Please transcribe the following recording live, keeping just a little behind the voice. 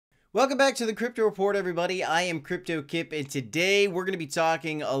Welcome back to the Crypto Report, everybody. I am Crypto Kip, and today we're going to be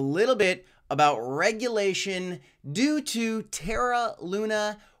talking a little bit about regulation due to Terra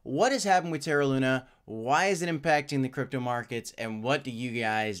Luna. What has happened with Terra Luna? Why is it impacting the crypto markets? And what do you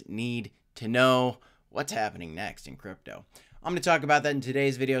guys need to know? What's happening next in crypto? I'm going to talk about that in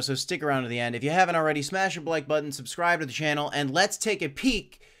today's video, so stick around to the end. If you haven't already, smash the like button, subscribe to the channel, and let's take a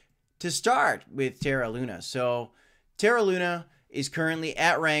peek to start with Terra Luna. So Terra Luna is currently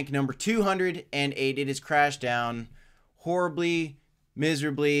at rank number 208. It has crashed down horribly,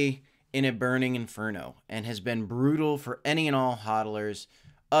 miserably in a burning inferno and has been brutal for any and all hodlers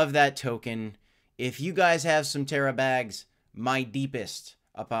of that token. If you guys have some Terra bags, my deepest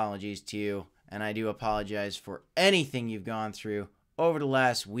apologies to you, and I do apologize for anything you've gone through over the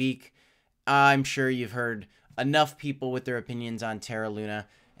last week. I'm sure you've heard enough people with their opinions on Terra Luna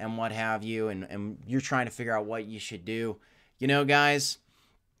and what have you, and you're trying to figure out what you should do. You know, guys,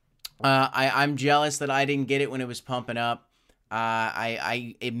 I'm jealous that I didn't get it when it was pumping up.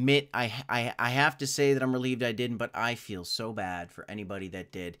 I admit I have to say that I'm relieved I didn't, but I feel so bad for anybody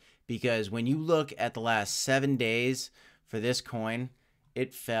that did, because when you look at the last 7 days for this coin,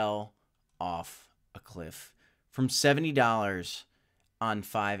 it fell off a cliff from $70 on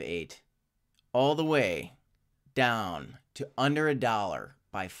 5/8 all the way down to under $1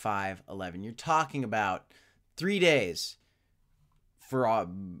 by 5/11. You're talking about 3 days for a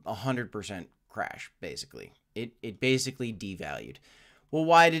 100% crash, basically. It basically devalued. Well,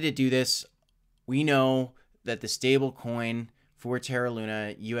 why did it do this? We know that the stable coin for Terra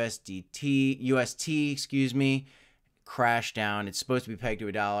Luna, UST, excuse me, crashed down. It's supposed to be pegged to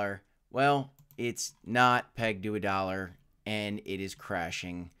 $1. Well, it's not pegged to $1, and it is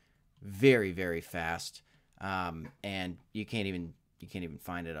crashing very, very fast. And you can't even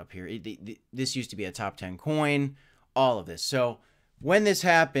find it up here. This used to be a top 10 coin. All of this. So when this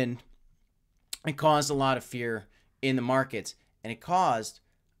happened, it caused a lot of fear in the markets, and it caused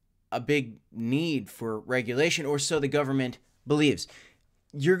a big need for regulation, or so the government believes.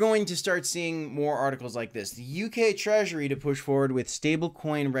 You're going to start seeing more articles like this. The UK Treasury to push forward with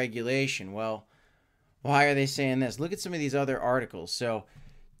stablecoin regulation. Well, why are they saying this? Look at some of these other articles. So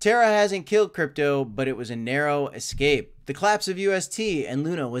Terra hasn't killed crypto, but it was a narrow escape. The collapse of UST and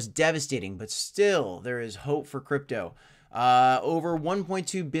Luna was devastating, but still there is hope for crypto. Over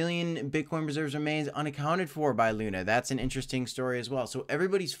 1.2 billion Bitcoin reserves remains unaccounted for by Luna. That's an interesting story as well. So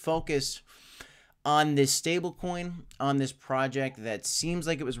everybody's focused on this stablecoin, on this project that seems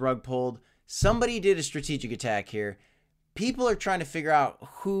like it was rug pulled. Somebody did a strategic attack here. People are trying to figure out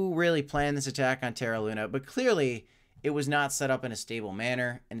who really planned this attack on Terra Luna, but clearly it was not set up in a stable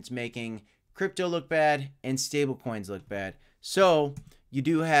manner, and it's making crypto look bad and stablecoins look bad. So you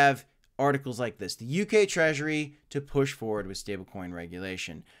do have articles like this, the UK Treasury to push forward with stablecoin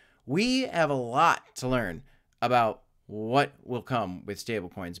regulation. We have a lot to learn about what will come with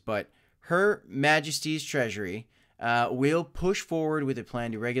stablecoins, but Her Majesty's Treasury will push forward with a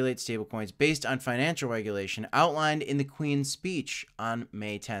plan to regulate stablecoins based on financial regulation outlined in the Queen's speech on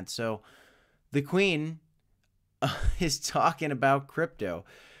May 10th. So the Queen is talking about crypto.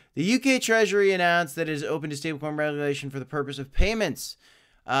 The UK Treasury announced that it is open to stablecoin regulation for the purpose of payments.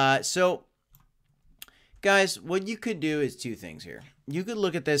 So, guys, what you could do is two things here. You could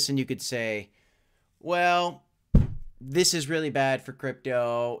look at this and you could say, well, this is really bad for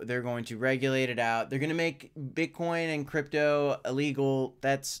crypto. They're going to regulate it out. They're going to make Bitcoin and crypto illegal.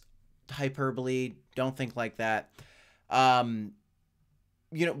 That's hyperbole. Don't think like that. But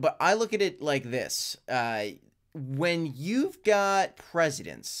I look at it like this. When you've got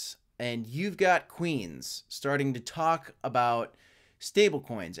presidents and you've got queens starting to talk about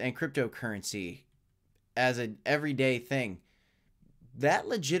stablecoins and cryptocurrency as an everyday thing, that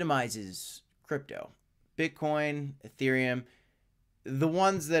legitimizes crypto. Bitcoin, Ethereum, the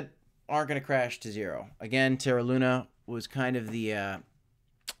ones that aren't going to crash to zero. Again, Terra Luna was kind of the,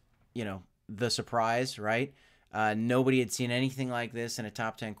 the surprise, right? Nobody had seen anything like this in a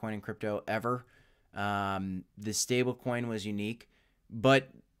top 10 coin in crypto ever. The stable coin was unique, but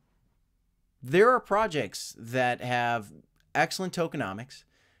there are projects that have excellent tokenomics.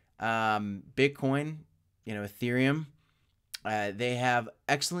 Bitcoin, Ethereum, they have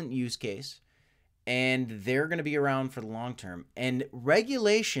excellent use case, and they're going to be around for the long term. And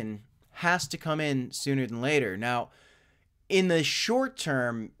regulation has to come in sooner than later. Now, in the short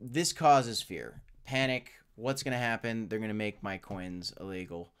term, this causes fear, panic. What's going to happen? They're going to make my coins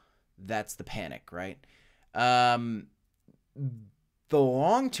illegal. That's the panic, right? The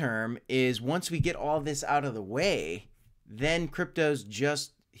long term is once we get all this out of the way, then crypto's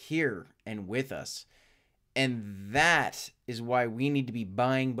just here and with us. And that is why we need to be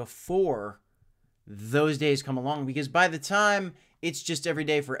buying before those days come along, because by the time it's just every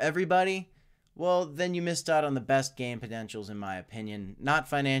day for everybody, well, then you missed out on the best game potentials, in my opinion. Not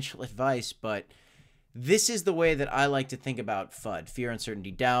financial advice, but this is the way that I like to think about FUD: fear,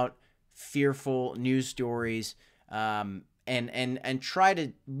 uncertainty, doubt, fearful news stories, and try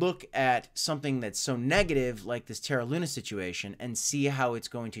to look at something that's so negative like this Terra Luna situation and see how it's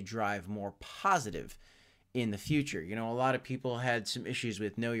going to drive more positive in the future. You know, a lot of people had some issues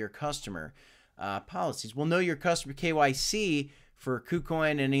with know your customer policies. Well, know your customer KYC for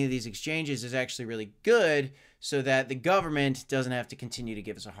KuCoin and any of these exchanges is actually really good, so that the government doesn't have to continue to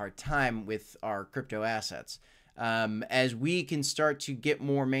give us a hard time with our crypto assets. As we can start to get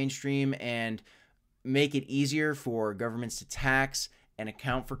more mainstream and make it easier for governments to tax and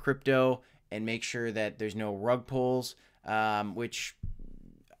account for crypto and make sure that there's no rug pulls, which,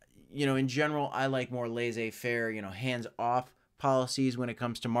 you know, in general, I like more laissez-faire, you know, hands-off policies when it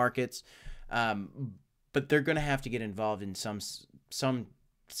comes to markets. But they're going to have to get involved in some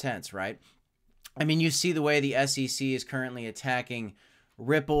sense, right? I mean, you see the way the SEC is currently attacking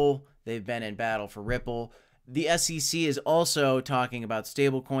Ripple. They've been in battle for Ripple. The SEC is also talking about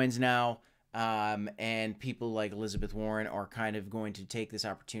stablecoins now, and people like Elizabeth Warren are kind of going to take this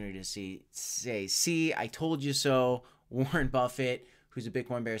opportunity to say, see, I told you so. Warren Buffett, who's a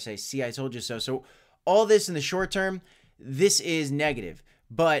Bitcoin bear, say, see, I told you so. So all this in the short term, this is negative.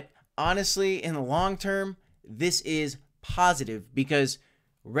 But honestly, in the long term, this is positive, because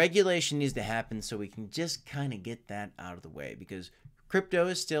regulation needs to happen so we can just kind of get that out of the way, because crypto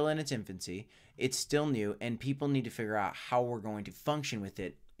is still in its infancy. It's still new, and people need to figure out how we're going to function with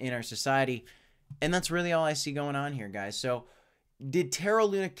it in our society. And that's really all I see going on here, guys. So did Terra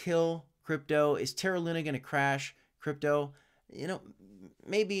Luna kill crypto? Is Terra Luna going to crash crypto? You know,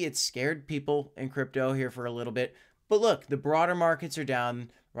 maybe it scared people in crypto here for a little bit. But look, the broader markets are down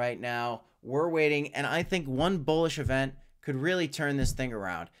right now. We're waiting, and I think one bullish event could really turn this thing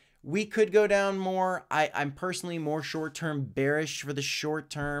around. We could go down more. I'm personally more short-term bearish for the short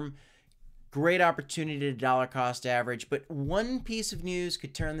term. Great opportunity to dollar cost average, but one piece of news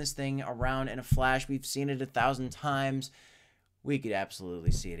could turn this thing around in a flash. We've seen it 1,000 times. We could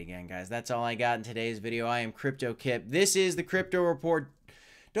absolutely see it again, guys. That's all I got in today's video. I am Crypto Kip. This is the Crypto Report.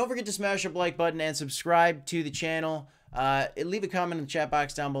 Don't forget to smash that like button and subscribe to the channel. Leave a comment in the chat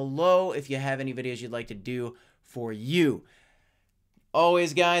box down below if you have any videos you'd like to do for you.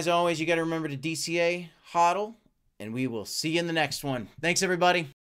 Always, guys, always, you got to remember to DCA, HODL, and we will see you in the next one. Thanks, everybody.